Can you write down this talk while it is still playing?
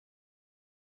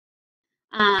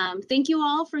Thank you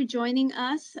all for joining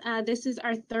us. This is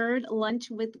our third Lunch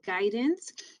with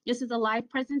Guidance. This is a live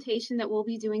presentation that we'll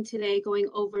be doing today going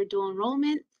over dual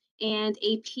enrollment and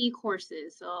AP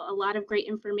courses. So a lot of great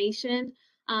information.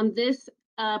 This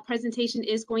presentation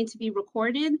is going to be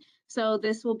recorded. So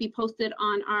this will be posted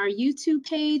on our YouTube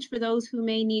page for those who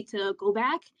may need to go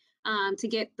back to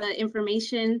get the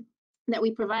information that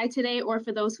we provide today, or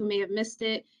for those who may have missed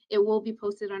it, it will be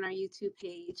posted on our YouTube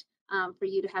page for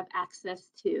you to have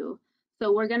access to.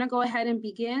 So we're going to go ahead and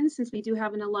begin since we do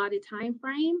have an allotted time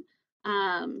frame.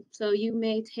 So you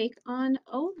may take on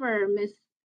over, Ms.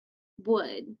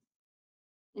 Wood,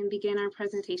 and begin our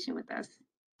presentation with us.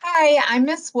 Hi, I'm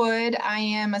Miss Wood. I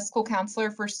am a school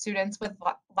counselor for students with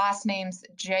last names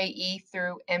JE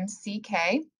through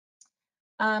MCK.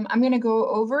 I'm going to go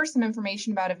over some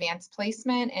information about advanced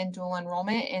placement and dual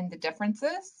enrollment and the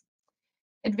differences.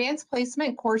 Advanced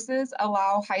placement courses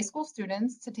allow high school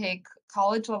students to take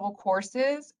college-level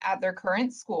courses at their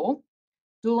current school.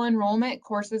 Dual enrollment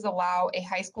courses allow a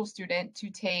high school student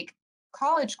to take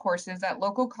college courses at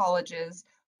local colleges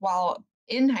while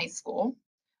in high school.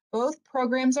 Both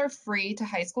programs are free to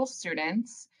high school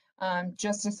students.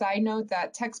 Just a side note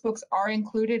that textbooks are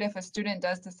included if a student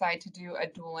does decide to do a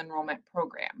dual enrollment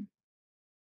program.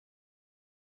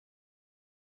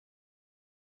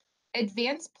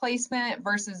 Advanced placement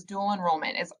versus dual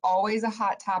enrollment is always a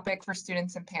hot topic for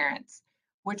students and parents.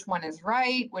 Which one is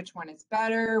right? Which one is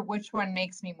better? Which one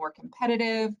makes me more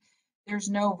competitive? There's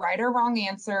no right or wrong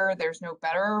answer. There's no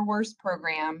better or worse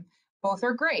program. Both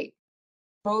are great.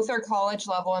 Both are college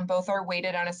level and both are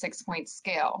weighted on a 6-point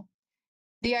scale.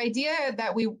 The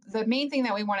main thing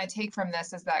that we want to take from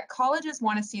this is that colleges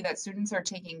want to see that students are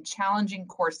taking challenging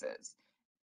courses.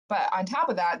 But on top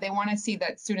of that, they want to see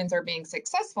that students are being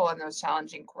successful in those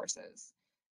challenging courses.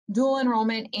 Dual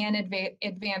enrollment and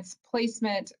advanced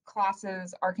placement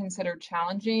classes are considered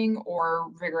challenging or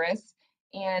rigorous,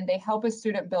 and they help a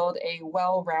student build a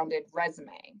well-rounded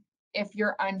resume. If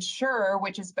you're unsure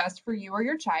which is best for you or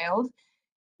your child,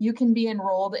 you can be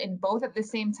enrolled in both at the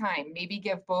same time. Maybe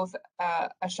give both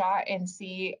a shot and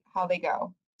see how they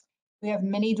go. We have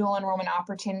many dual enrollment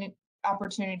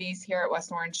opportunities here at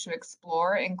West Orange to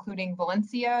explore, including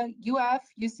Valencia, UF,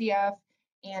 UCF,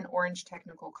 and Orange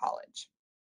Technical College.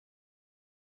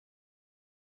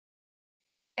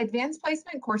 Advanced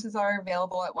placement courses are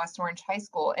available at West Orange High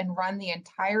School and run the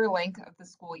entire length of the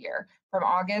school year, from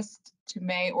August to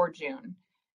May or June.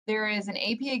 There is an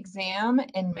AP exam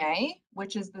in May,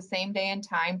 which is the same day and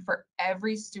time for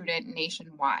every student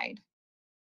nationwide.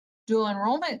 Dual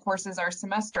enrollment courses are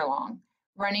semester long,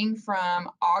 running from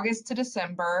August to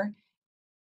December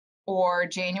or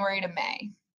January to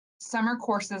May. Summer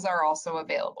courses are also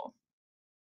available.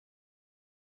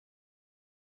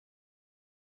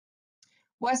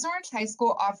 West Orange High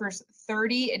School offers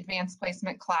 30 advanced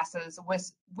placement classes,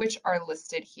 which are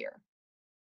listed here.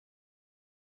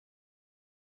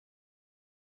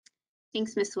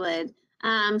 Thanks, Ms. Wood.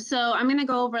 So I'm going to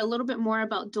go over a little bit more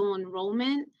about dual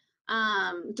enrollment.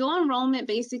 Dual enrollment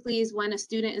basically is when a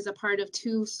student is a part of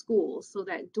two schools, so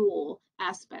that dual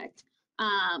aspect.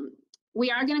 We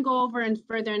are going to go over and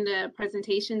further in the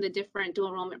presentation the different dual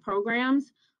enrollment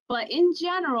programs, but in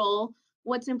general,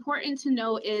 what's important to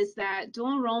know is that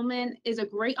dual enrollment is a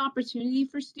great opportunity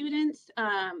for students,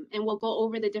 and we'll go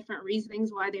over the different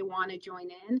reasons why they want to join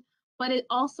in, but it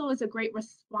also is a great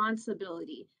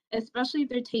responsibility, especially if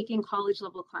they're taking college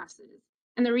level classes.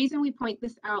 And the reason we point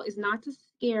this out is not to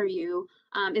scare you.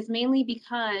 It's mainly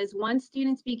because once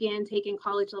students begin taking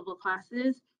college level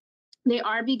classes, they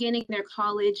are beginning their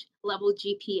college level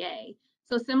GPA.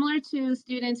 So similar to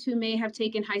students who may have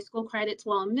taken high school credits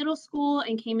while in middle school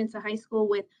and came into high school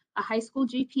with a high school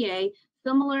GPA,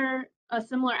 a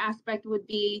similar aspect would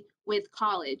be with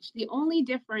college. The only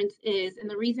difference is, and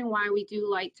the reason why we do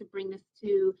like to bring this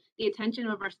to the attention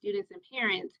of our students and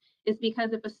parents, is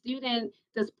because if a student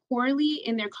does poorly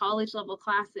in their college level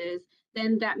classes,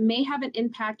 then that may have an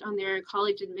impact on their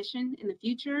college admission in the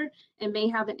future and may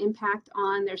have an impact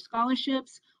on their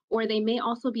scholarships, or they may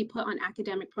also be put on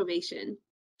academic probation.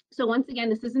 So once again,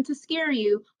 this isn't to scare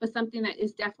you, but something that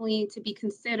is definitely to be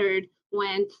considered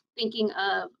when thinking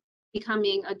of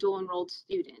becoming a dual enrolled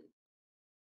student.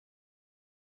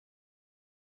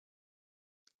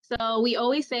 So we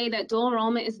always say that dual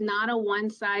enrollment is not a one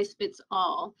size fits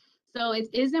all. So it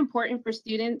is important for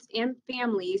students and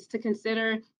families to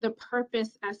consider the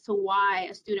purpose as to why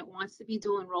a student wants to be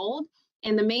dual enrolled.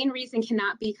 And the main reason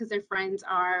cannot be because their friends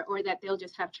are, or that they'll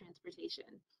just have transportation.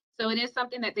 So it is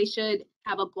something that they should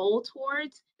have a goal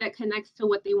towards that connects to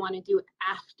what they want to do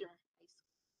after high school.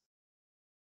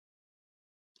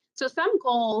 So some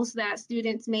goals that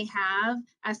students may have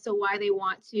as to why they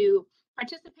want to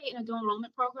participate in a dual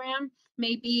enrollment program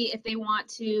may be if they want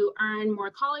to earn more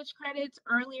college credits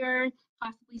earlier,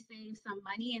 possibly save some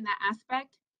money in that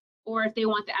aspect, or if they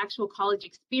want the actual college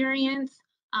experience,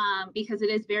 because it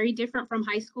is very different from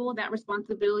high school, that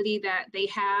responsibility that they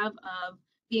have of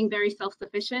being very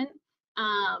self-sufficient.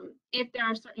 If there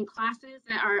are certain classes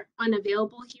that are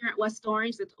unavailable here at West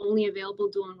Orange, that's only available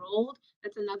dual enrolled,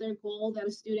 that's another goal that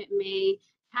a student may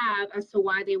have as to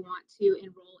why they want to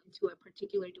enroll into a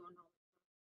particular dual enrollment.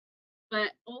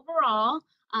 But overall,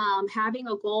 having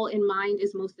a goal in mind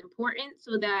is most important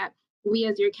so that we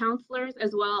as your counselors,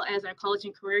 as well as our college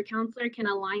and career counselor, can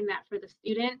align that for the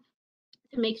student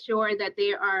to make sure that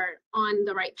they are on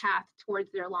the right path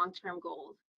towards their long-term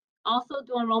goals. Also,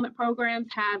 dual enrollment programs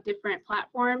have different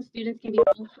platforms. Students can be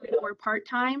full-time or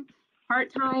part-time.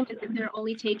 Part-time is if they're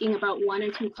only taking about 1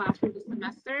 or 2 classes a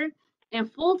semester. And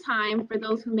full-time, for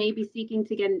those who may be seeking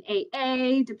to get an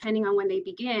AA, depending on when they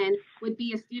begin, would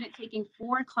be a student taking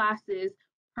 4 classes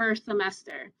per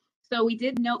semester. So we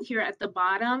did note here at the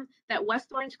bottom that West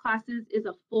Orange classes is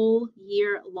a full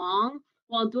year long,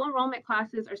 while dual enrollment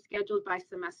classes are scheduled by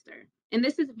semester. And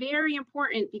this is very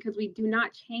important because we do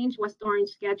not change West Orange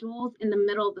schedules in the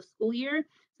middle of the school year.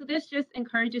 So this just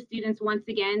encourages students once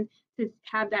again to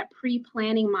have that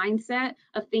pre-planning mindset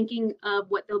of thinking of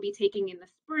what they'll be taking in the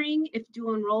spring if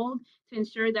dual enrolled, to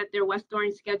ensure that their West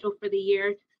Orange schedule for the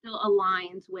year still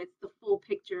aligns with the full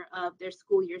picture of their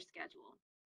school year schedule.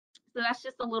 So that's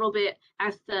just a little bit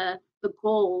as to the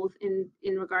goals in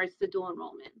regards to dual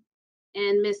enrollment.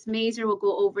 And Ms. Mazur will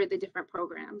go over the different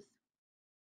programs.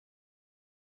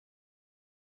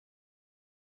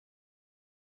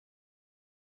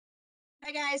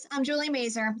 Hi guys, I'm Julie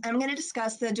Mazur. I'm going to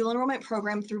discuss the dual enrollment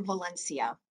program through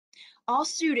Valencia. All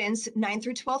students 9th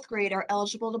through 12th grade are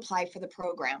eligible to apply for the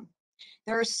program.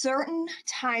 There are certain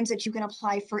times that you can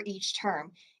apply for each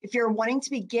term. If you're wanting to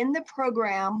begin the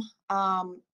program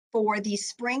for the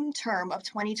spring term of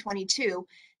 2022,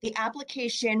 the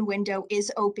application window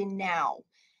is open now.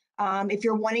 If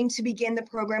you're wanting to begin the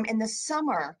program in the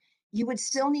summer, you would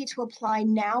still need to apply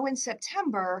now in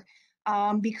September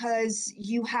because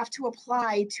you have to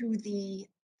apply to the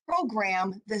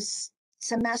program this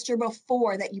semester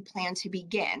before that you plan to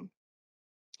begin.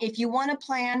 If you want to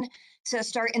plan to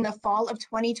start in the fall of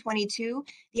 2022,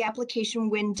 the application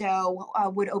window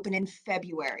would open in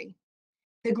February.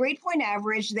 The grade point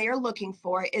average they are looking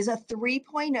for is a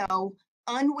 3.0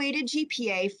 unweighted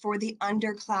GPA for the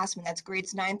underclassmen. That's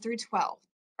grades 9 through 12,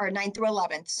 or 9 through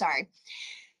 11, sorry.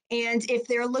 And if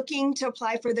they're looking to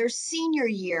apply for their senior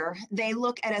year, they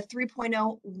look at a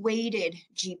 3.0 weighted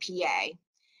GPA.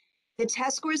 The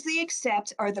test scores they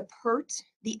accept are the PERT,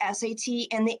 the SAT,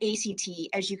 and the ACT,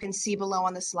 as you can see below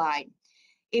on the slide.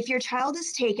 If your child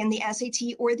has taken the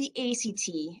SAT or the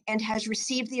ACT and has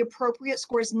received the appropriate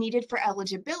scores needed for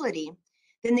eligibility,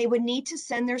 then they would need to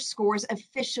send their scores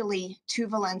officially to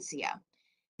Valencia.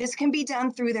 This can be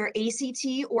done through their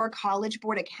ACT or College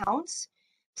Board accounts.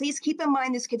 Please keep in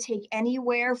mind this could take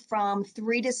anywhere from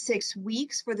 3 to 6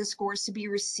 weeks for the scores to be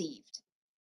received.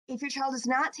 If your child has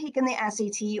not taken the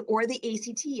SAT or the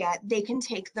ACT yet, they can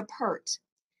take the PERT.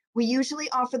 We usually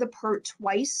offer the PERT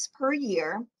twice per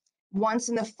year, once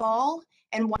in the fall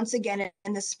and once again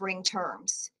in the spring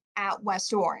terms at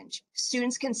West Orange.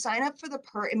 Students can sign up for the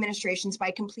PERT administrations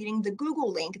by completing the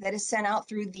Google link that is sent out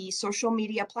through the social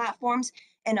media platforms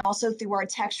and also through our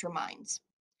text reminds.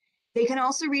 They can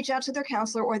also reach out to their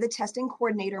counselor or the testing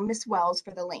coordinator, Ms. Wells,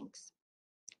 for the links.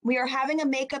 We are having a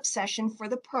makeup session for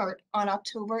the PERT on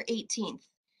October 18th.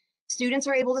 Students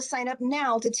are able to sign up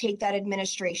now to take that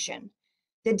administration.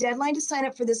 The deadline to sign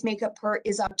up for this makeup PERT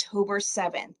is October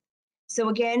 7th. So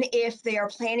again, if they are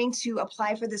planning to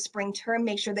apply for the spring term,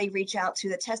 make sure they reach out to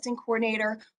the testing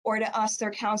coordinator or to us,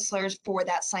 their counselors, for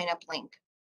that sign up link.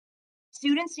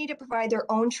 Students need to provide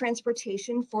their own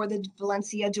transportation for the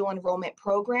Valencia dual enrollment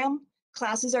program.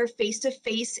 Classes are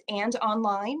face-to-face and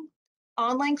online.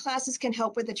 Online classes can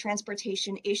help with the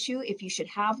transportation issue if you should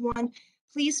have one.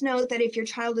 Please note that if your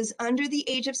child is under the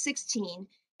age of 16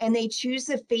 and they choose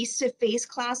the face-to-face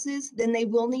classes, then they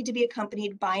will need to be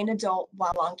accompanied by an adult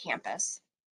while on campus.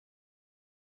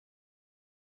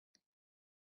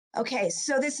 Okay,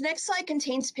 so this next slide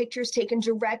contains pictures taken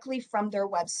directly from their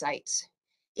website.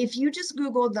 If you just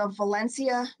Google the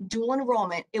Valencia dual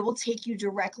enrollment, it will take you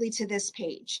directly to this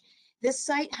page. This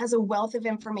site has a wealth of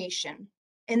information.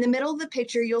 In the middle of the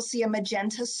picture, you'll see a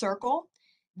magenta circle.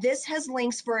 This has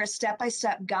links for a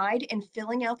step-by-step guide in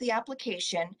filling out the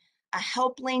application, a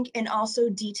help link, and also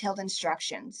detailed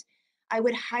instructions. I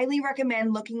would highly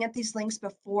recommend looking at these links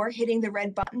before hitting the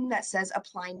red button that says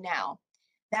apply now.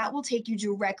 That will take you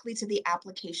directly to the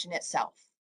application itself.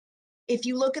 If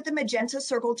you look at the magenta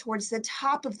circle towards the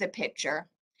top of the picture,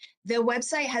 the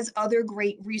website has other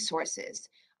great resources.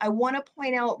 I want to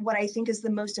point out what I think is the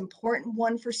most important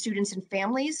one for students and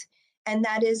families, and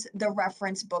that is the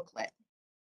reference booklet.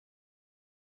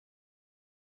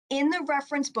 In the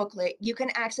reference booklet, you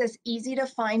can access easy to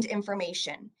find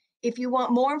information. If you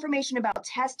want more information about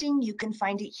testing, you can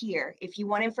find it here. If you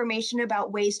want information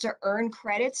about ways to earn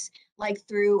credits, like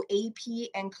through AP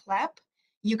and CLEP,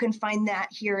 you can find that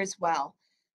here as well.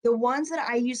 The ones that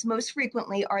I use most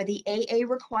frequently are the AA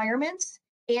requirements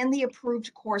and the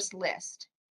approved course list.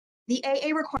 The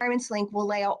AA requirements link will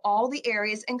lay out all the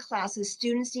areas and classes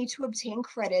students need to obtain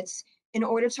credits in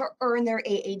order to earn their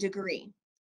AA degree.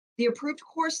 The approved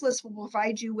course list will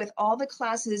provide you with all the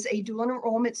classes a dual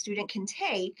enrollment student can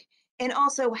take, and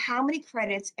also how many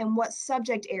credits and what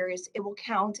subject areas it will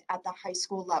count at the high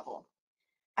school level.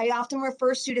 I often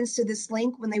refer students to this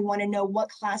link when they want to know what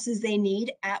classes they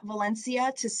need at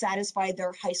Valencia to satisfy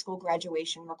their high school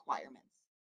graduation requirements.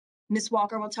 Ms.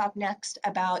 Walker will talk next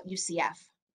about UCF.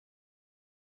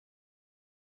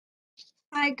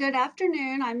 Hi, good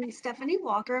afternoon. I'm Stephanie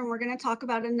Walker, and we're going to talk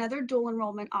about another dual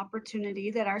enrollment opportunity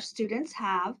that our students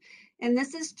have, and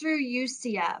this is through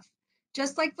UCF.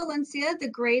 Just like Valencia, the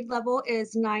grade level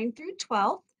is 9 through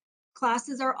 12.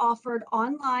 Classes are offered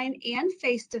online and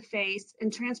face-to-face,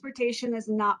 and transportation is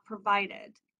not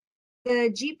provided.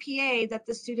 The GPA that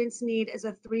the students need is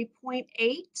a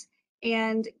 3.8,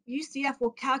 and UCF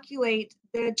will calculate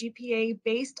the GPA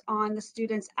based on the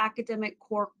student's academic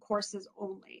core courses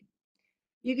only.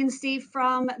 You can see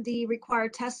from the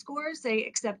required test scores, they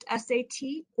accept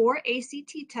SAT or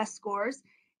ACT test scores,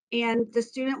 and the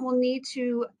student will need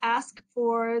to ask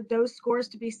for those scores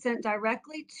to be sent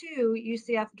directly to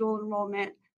UCF dual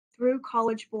enrollment through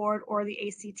College Board or the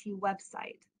ACT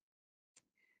website.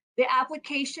 The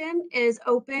application is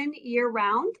open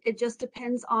year-round. It just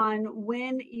depends on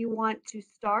when you want to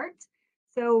start.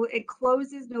 So it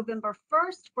closes November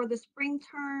 1st for the spring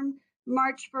term,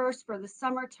 March 1st for the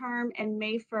summer term, and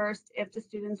May 1st if the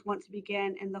students want to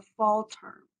begin in the fall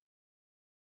term.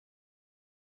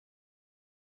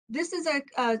 This is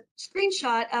a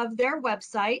screenshot of their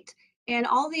website, and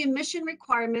all the admission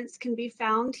requirements can be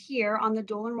found here on the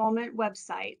dual enrollment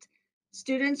website.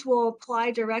 Students will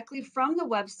apply directly from the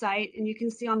website, and you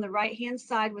can see on the right-hand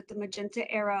side with the magenta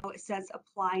arrow, it says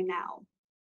apply now.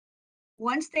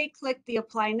 Once they click the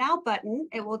apply now button,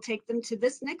 it will take them to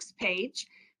this next page,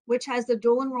 which has the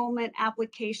dual enrollment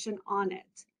application on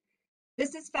it.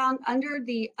 This is found under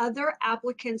the other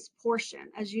applicants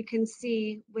portion, as you can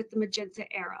see with the magenta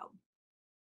arrow.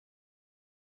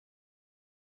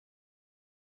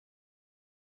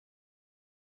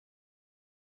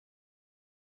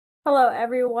 Hello,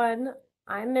 everyone.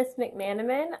 I'm Miss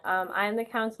McManaman. I'm the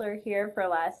counselor here for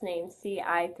last name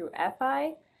CI through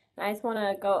FI. And I just want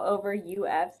to go over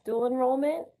UF's dual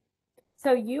enrollment.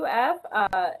 So UF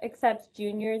accepts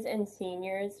juniors and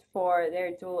seniors for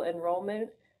their dual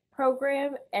enrollment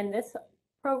program, and this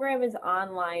program is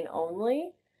online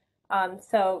only.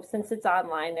 So since it's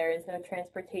online, there is no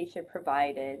transportation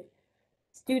provided.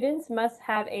 Students must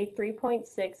have a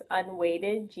 3.6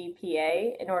 unweighted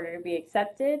GPA in order to be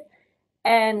accepted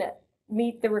and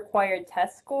meet the required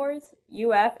test scores.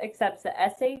 UF accepts the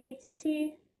SAT,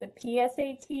 the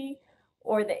PSAT,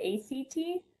 or the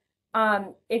ACT.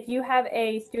 If you have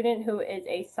a student who is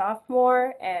a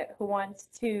sophomore who wants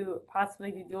to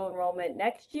possibly do dual enrollment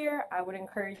next year, I would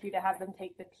encourage you to have them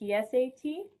take the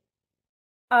PSAT.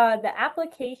 The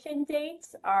application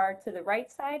dates are to the right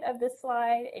side of the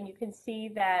slide, and you can see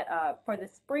that for the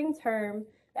spring term,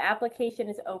 the application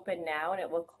is open now and it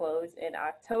will close in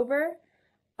October.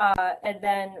 And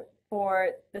then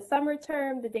for the summer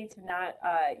term, the dates have not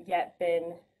yet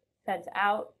been sent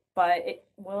out, but it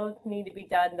will need to be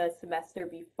done the semester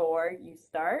before you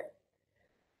start.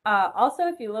 Also,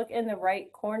 if you look in the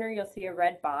right corner, you'll see a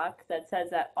red box that says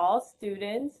that all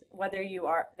students, whether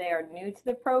they are new to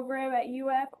the program at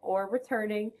UF or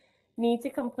returning, need to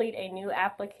complete a new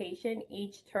application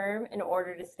each term in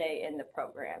order to stay in the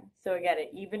program. So again,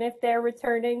 even if they're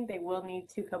returning, they will need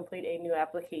to complete a new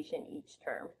application each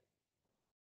term.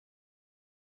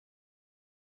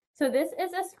 So this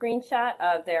is a screenshot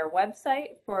of their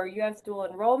website for UF's dual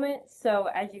enrollment. So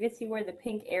as you can see where the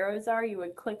pink arrows are, you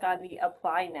would click on the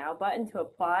apply now button to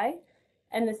apply.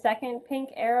 And the second pink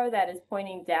arrow that is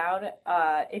pointing down,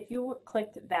 if you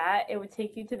clicked that, it would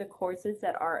take you to the courses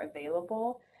that are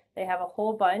available. They have a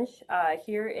whole bunch.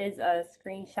 Here is a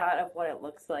screenshot of what it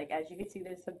looks like. As you can see,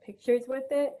 there's some pictures with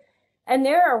it. And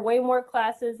there are way more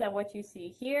classes than what you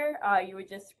see here. You would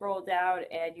just scroll down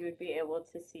and you would be able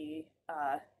to see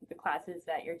the classes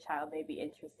that your child may be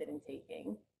interested in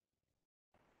taking.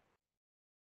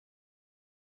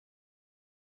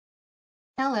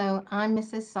 Hello, I'm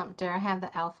Mrs. Sumter. I have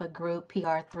the Alpha Group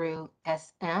PR through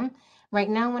SM. Right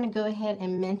now, I want to go ahead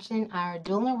and mention our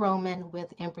dual enrollment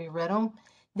with Embry-Riddle.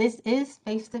 This is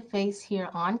face-to-face here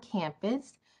on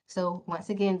campus. So once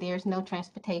again, there's no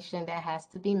transportation that has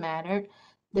to be mattered.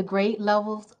 The grade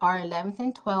levels are 11th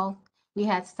and 12th. We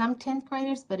had some 10th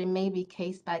graders, but it may be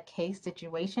case-by-case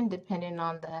situation depending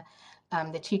on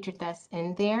the teacher that's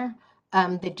in there.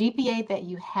 The GPA that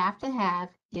you have to have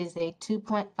is a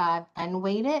 2.5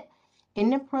 unweighted. In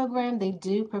the program, they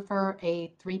do prefer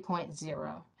a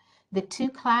 3.0. The two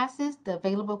classes, the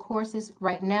available courses,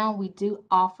 right now we do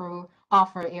offer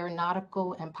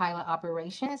aeronautical and pilot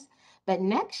operations, but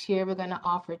next year we're going to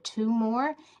offer two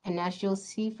more, and as you'll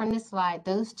see from the slide,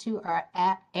 those two are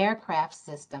aircraft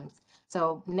systems.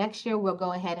 So next year we'll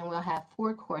go ahead and we'll have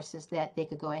four courses that they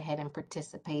could go ahead and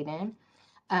participate in.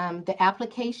 The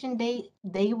application date,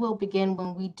 they will begin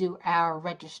when we do our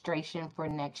registration for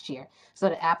next year. So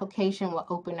the application will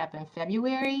open up in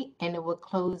February and it will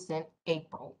close in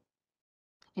April.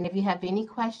 And if you have any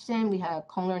question, we have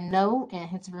caller No, and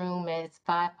his room is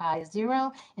 550,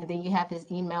 and then you have his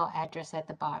email address at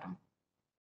the bottom.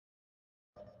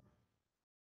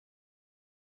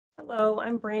 Hello,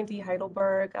 I'm Brandy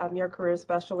Heidelberg. I'm your career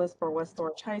specialist for West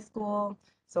Orange High School.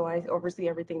 So I oversee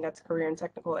everything that's career and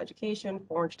technical education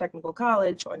for Orange Technical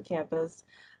College on campus.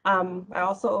 I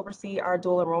also oversee our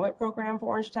dual enrollment program for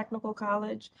Orange Technical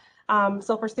College.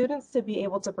 So for students to be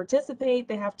able to participate,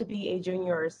 they have to be a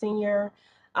junior or senior.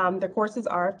 The courses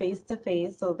are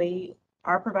face-to-face, so they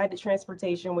are provided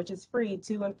transportation, which is free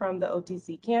to and from the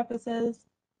OTC campuses,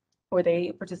 where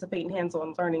they participate in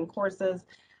hands-on learning courses.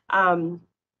 You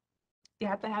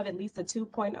have to have at least a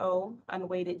 2.0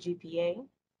 unweighted GPA,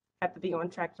 have to be on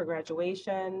track for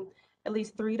graduation, at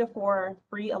least 3 to 4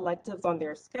 free electives on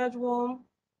their schedule,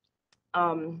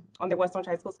 on their West Orange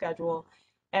High School schedule,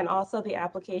 and also the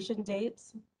application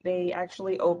dates. They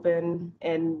actually open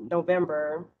in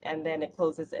November and then it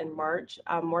closes in March.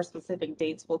 More specific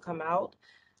dates will come out.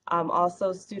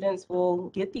 Also, students will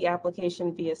get the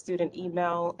application via student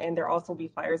email, and there also will be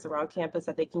flyers around campus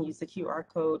that they can use the QR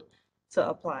code to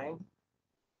apply.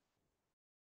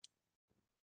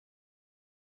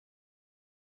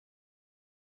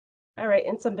 All right,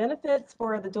 and some benefits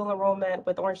for the dual enrollment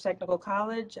with Orange Technical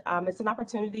College. It's an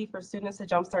opportunity for students to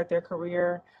jumpstart their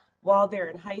career while they're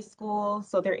in high school,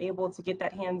 so they're able to get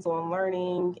that hands-on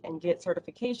learning and get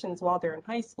certifications while they're in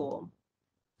high school.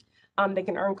 They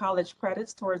can earn college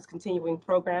credits towards continuing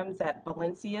programs at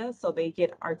Valencia, so they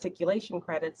get articulation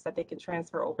credits that they can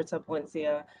transfer over to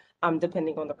Valencia,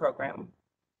 depending on the program.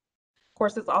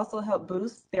 Courses also help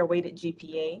boost their weighted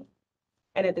GPA,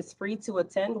 and it is free to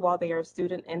attend while they are a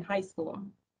student in high school.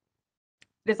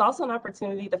 It is also an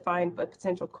opportunity to find a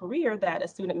potential career that a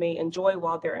student may enjoy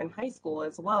while they're in high school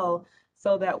as well.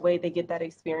 So that way they get that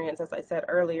experience, as I said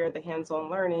earlier, the hands-on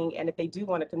learning. And if they do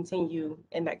want to continue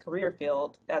in that career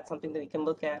field, that's something that they can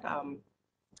look at,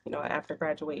 after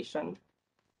graduation.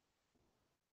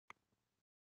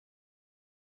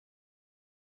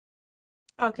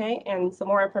 Okay, and some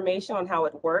more information on how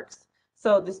it works.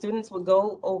 So the students will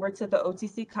go over to the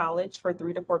OTC college for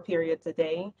 3 to 4 periods a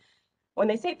day. When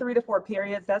they say 3 to 4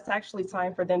 periods, that's actually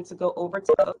time for them to go over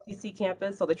to the OTC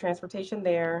campus, so the transportation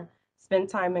there, spend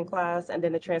time in class, and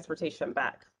then the transportation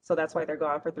back. So that's why they're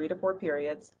gone for 3 to 4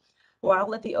 periods.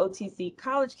 While at the OTC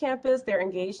college campus, they're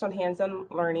engaged on hands-on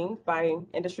learning by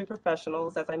industry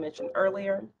professionals, as I mentioned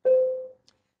earlier.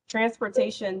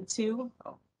 Transportation to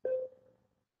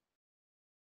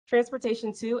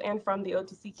and from the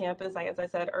OTC campus, as I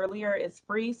said earlier, is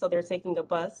free, so they're taking a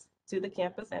bus to the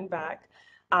campus and back.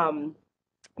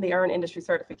 They earn industry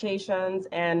certifications,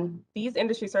 and these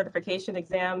industry certification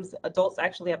exams, adults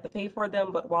actually have to pay for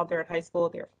them, but while they're in high school,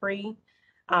 they're free.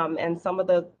 And some of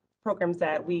the programs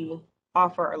that we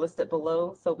offer are listed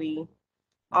below. So we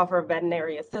offer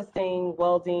veterinary assisting,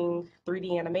 welding,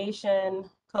 3D animation,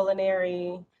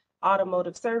 culinary,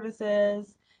 automotive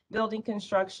services, building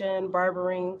construction,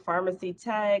 barbering, pharmacy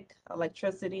tech,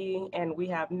 electricity, and we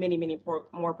have many, many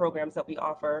more programs that we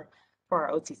offer for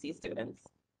our OTC students.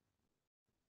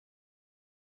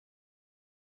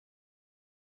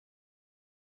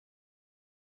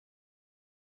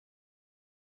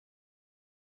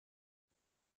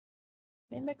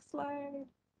 Okay, next slide.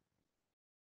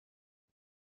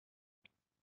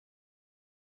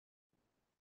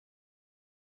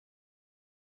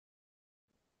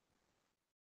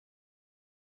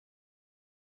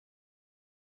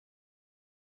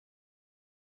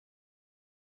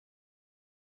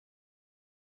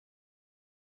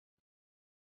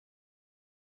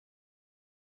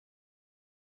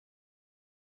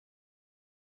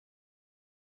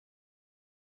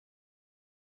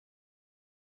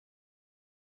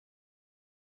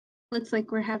 Looks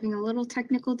like we're having a little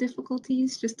technical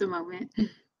difficulties. Just a moment.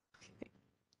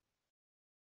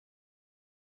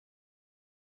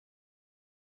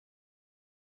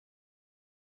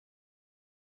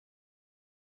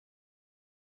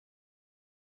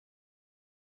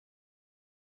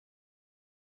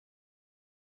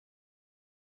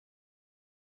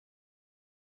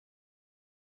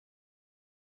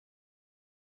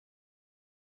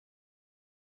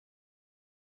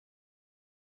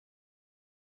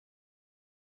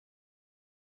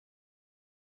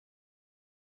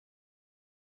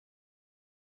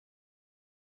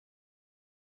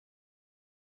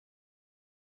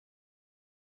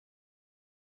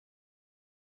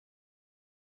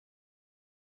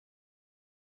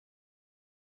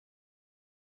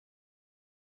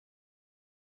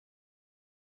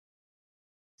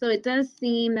 So it does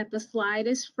seem that the slide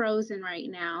is frozen right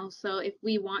now. So if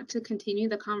we want to continue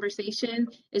the conversation,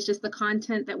 it's just the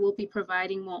content that we'll be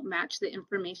providing won't match the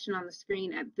information on the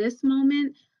screen at this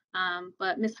moment.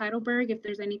 But Ms. Heidelberg, if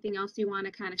there's anything else you want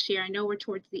to kind of share, I know we're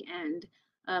towards the end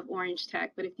of Orange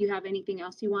Tech, but if you have anything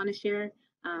else you want to share,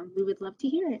 we would love to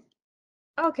hear it.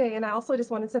 Okay, and I also just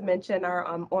wanted to mention our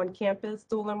on-campus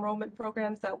dual enrollment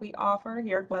programs that we offer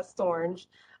here at West Orange.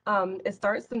 It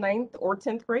starts the 9th or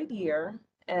 10th grade year,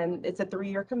 and it's a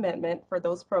 3-year commitment for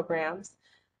those programs.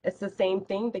 It's the same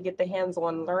thing. They get the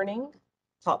hands-on learning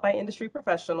taught by industry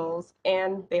professionals,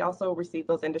 and they also receive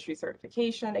those industry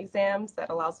certification exams that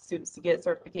allows students to get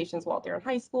certifications while they're in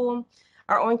high school.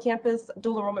 Our on-campus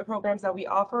dual enrollment programs that we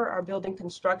offer are building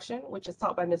construction, which is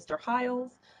taught by Mr.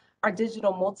 Hiles, our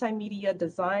digital multimedia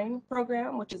design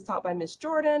program, which is taught by Ms.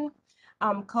 Jordan,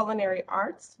 culinary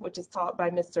arts, which is taught by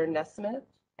Mr. Nesmith,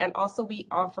 and also we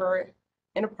offer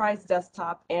enterprise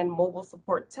desktop and mobile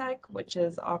support tech, which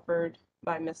is offered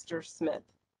by Mr. Smith.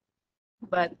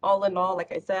 But all in all,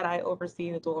 like I said, I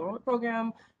oversee the dual enrollment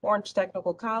program, Orange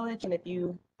Technical College, and if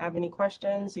you have any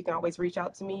questions, you can always reach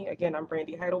out to me. Again, I'm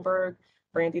Brandy Heidelberg,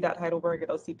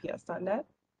 brandy.heidelberg@ocps.net.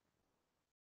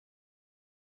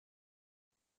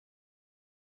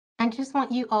 I just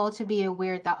want you all to be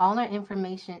aware that all our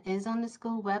information is on the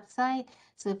school website.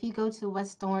 So if you go to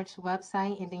West Orange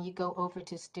website and then you go over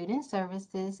to student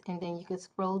services and then you can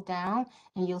scroll down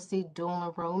and you'll see dual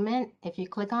enrollment. If you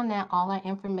click on that, all our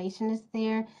information is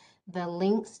there. The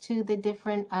links to the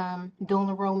different dual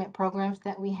enrollment programs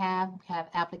that we have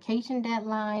application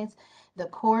deadlines, the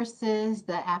courses,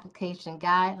 the application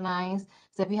guidelines.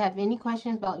 So if you have any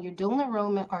questions about your dual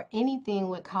enrollment or anything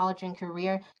with college and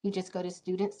career, you just go to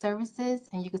student services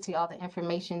and you can see all the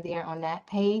information there on that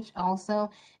page also.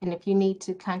 And if you need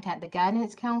to contact the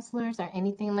guidance counselors or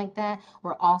anything like that,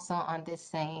 we're also on this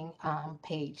same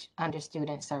page under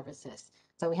student services.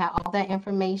 So we have all that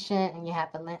information, and you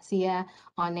have Valencia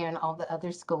on there and all the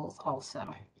other schools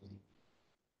also.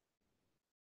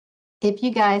 If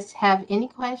you guys have any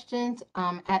questions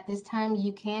at this time,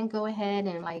 you can go ahead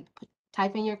and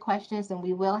type in your questions and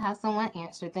we will have someone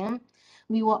answer them.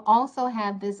 We will also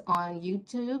have this on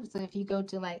YouTube. So if you go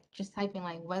to just type in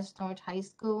West Orange High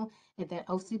School and then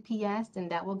OCPS, then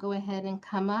that will go ahead and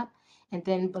come up. And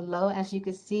then below, as you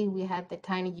can see, we have the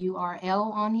tiny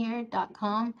URL on here,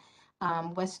 .com,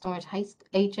 West Orange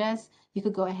HS. You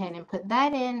could go ahead and put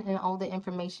that in and all the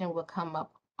information will come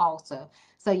up also.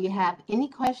 So you have any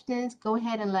questions, go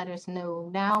ahead and let us know.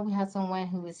 Now we have someone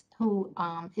who is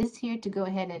here to go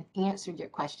ahead and answer your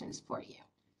questions for you.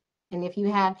 And if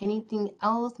you have anything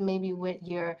else, maybe with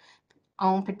your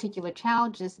own particular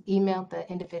child, just email the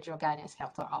individual guidance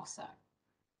counselor also.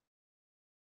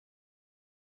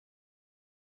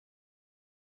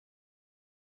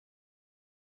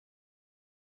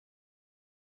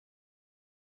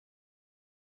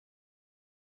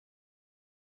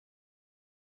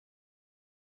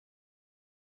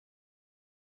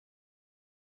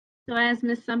 So as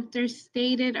Ms. Sumter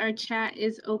stated, our chat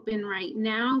is open right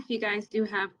now if you guys do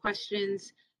have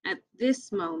questions at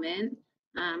this moment.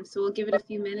 So we'll give it a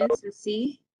few minutes and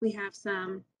see if we have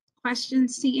some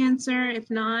questions to answer. If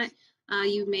not,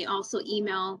 you may also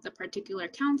email the particular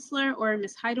counselor or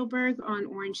Ms. Heidelberg on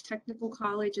Orange Technical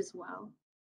College as well.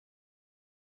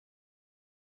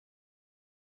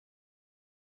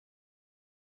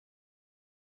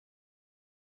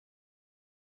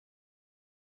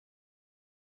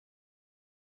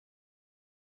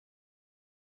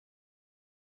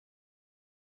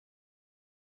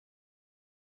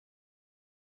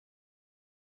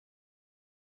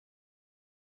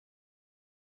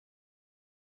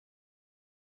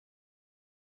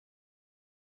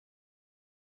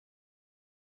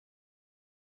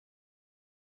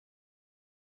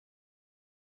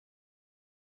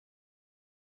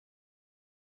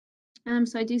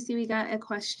 So I do see we got a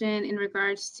question in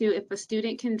regards to if a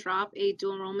student can drop a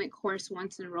dual enrollment course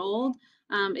once enrolled.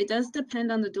 It does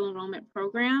depend on the dual enrollment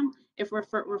program. If we're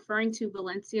referring to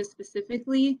Valencia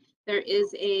specifically, there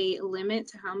is a limit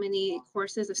to how many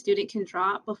courses a student can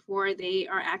drop before they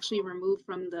are actually removed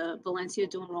from the Valencia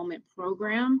dual enrollment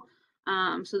program.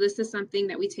 So this is something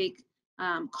that we take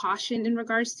caution in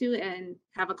regards to and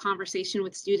have a conversation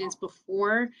with students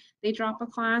before they drop a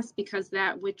class, because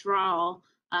that withdrawal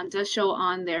does show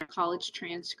on their college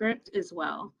transcript as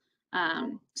well.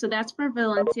 So that's for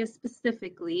Valencia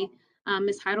specifically.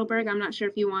 Ms. Heidelberg, I'm not sure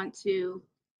if you want to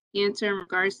answer in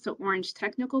regards to Orange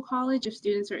Technical College, if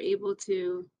students are able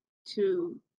to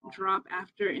drop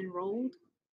after enrolled.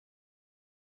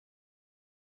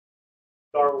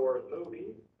 Star Wars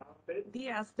movie outfit.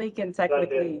 Yes, they can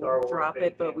technically drop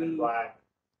it, but we try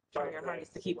our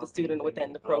hardest to keep the student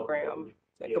within the program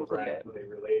and complete it.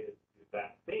 Related to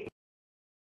that thing.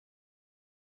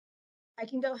 I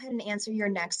can go ahead and answer your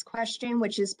next question,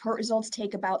 which is PERT results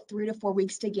take about 3 to 4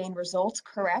 weeks to gain results,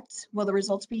 correct? Will the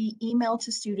results be emailed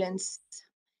to students?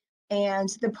 And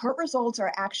the PERT results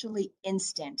are actually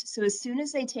instant. So as soon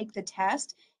as they take the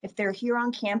test, if they're here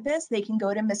on campus, they can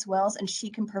go to Ms. Wells and she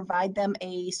can provide them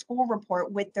a school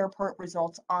report with their PERT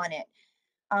results on it.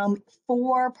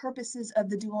 For purposes of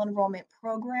the dual enrollment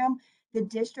program, the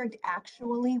district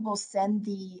actually will send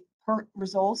the PERT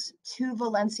results to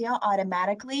Valencia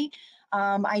automatically.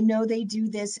 I know they do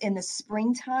this in the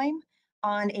springtime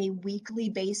on a weekly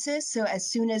basis. So as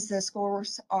soon as the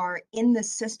scores are in the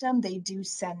system, they do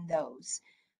send those.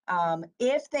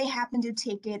 If they happen to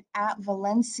take it at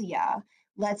Valencia,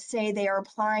 let's say they are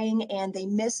applying and they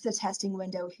miss the testing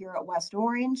window here at West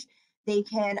Orange, they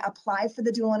can apply for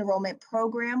the dual enrollment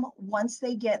program. Once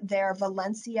they get their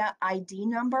Valencia ID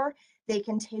number, they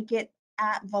can take it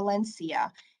at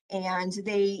Valencia. And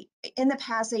in the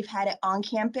past, they've had it on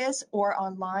campus or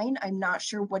online. I'm not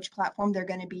sure which platform they're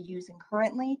going to be using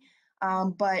currently,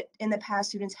 but in the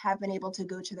past, students have been able to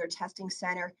go to their testing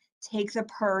center, take the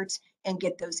PERT, and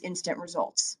get those instant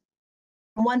results.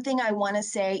 One thing I want to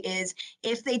say is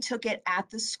if they took it at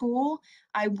the school,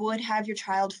 I would have your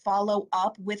child follow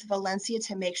up with Valencia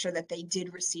to make sure that they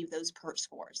did receive those PERT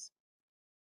scores.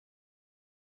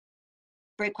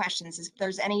 Great questions. If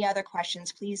there's any other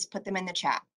questions, please put them in the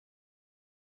chat.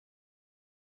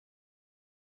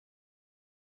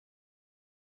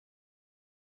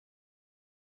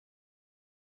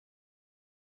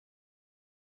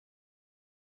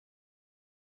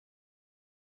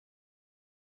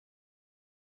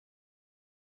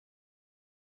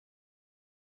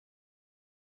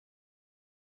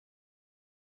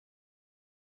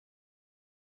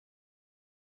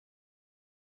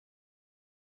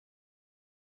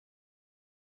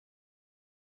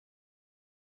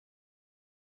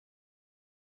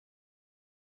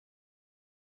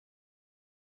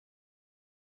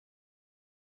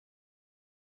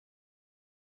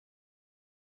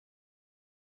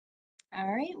 All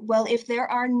right, well, if there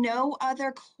are no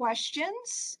other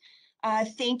questions,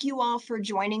 thank you all for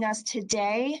joining us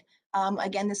today.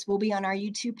 Again, this will be on our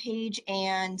YouTube page,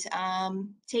 and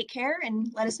take care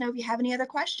and let us know if you have any other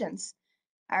questions.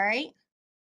 All right,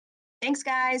 thanks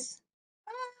guys.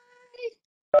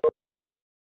 Bye.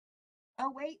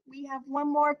 Oh wait, we have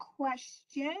one more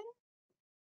question.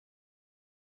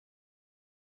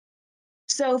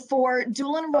 So for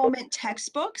dual enrollment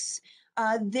textbooks,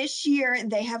 this year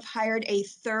they have hired a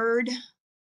third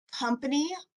company,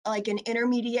 like an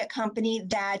intermediate company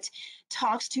that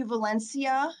talks to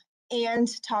Valencia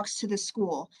and talks to the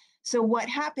school. So what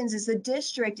happens is the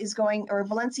district is going, or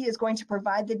Valencia is going to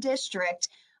provide the district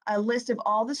a list of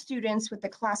all the students with the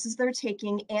classes they're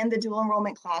taking and the dual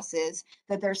enrollment classes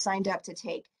that they're signed up to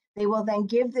take. They will then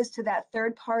give this to that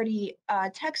third-party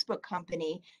textbook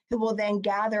company, who will then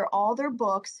gather all their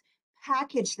books,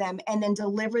 package them, and then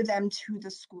deliver them to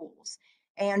the schools.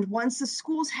 And once the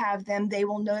schools have them, they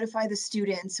will notify the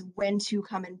students when to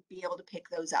come and be able to pick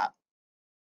those up.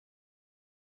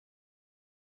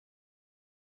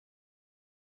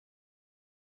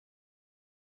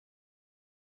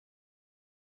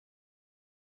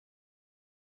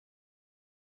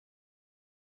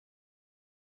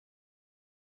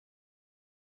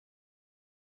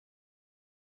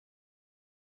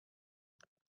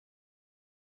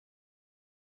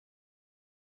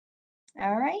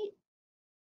 All right.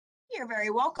 You're very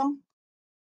welcome.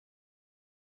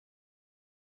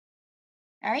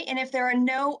 All right, and if there are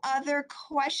no other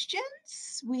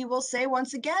questions, we will say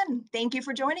once again, thank you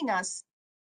for joining us.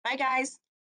 Bye, guys.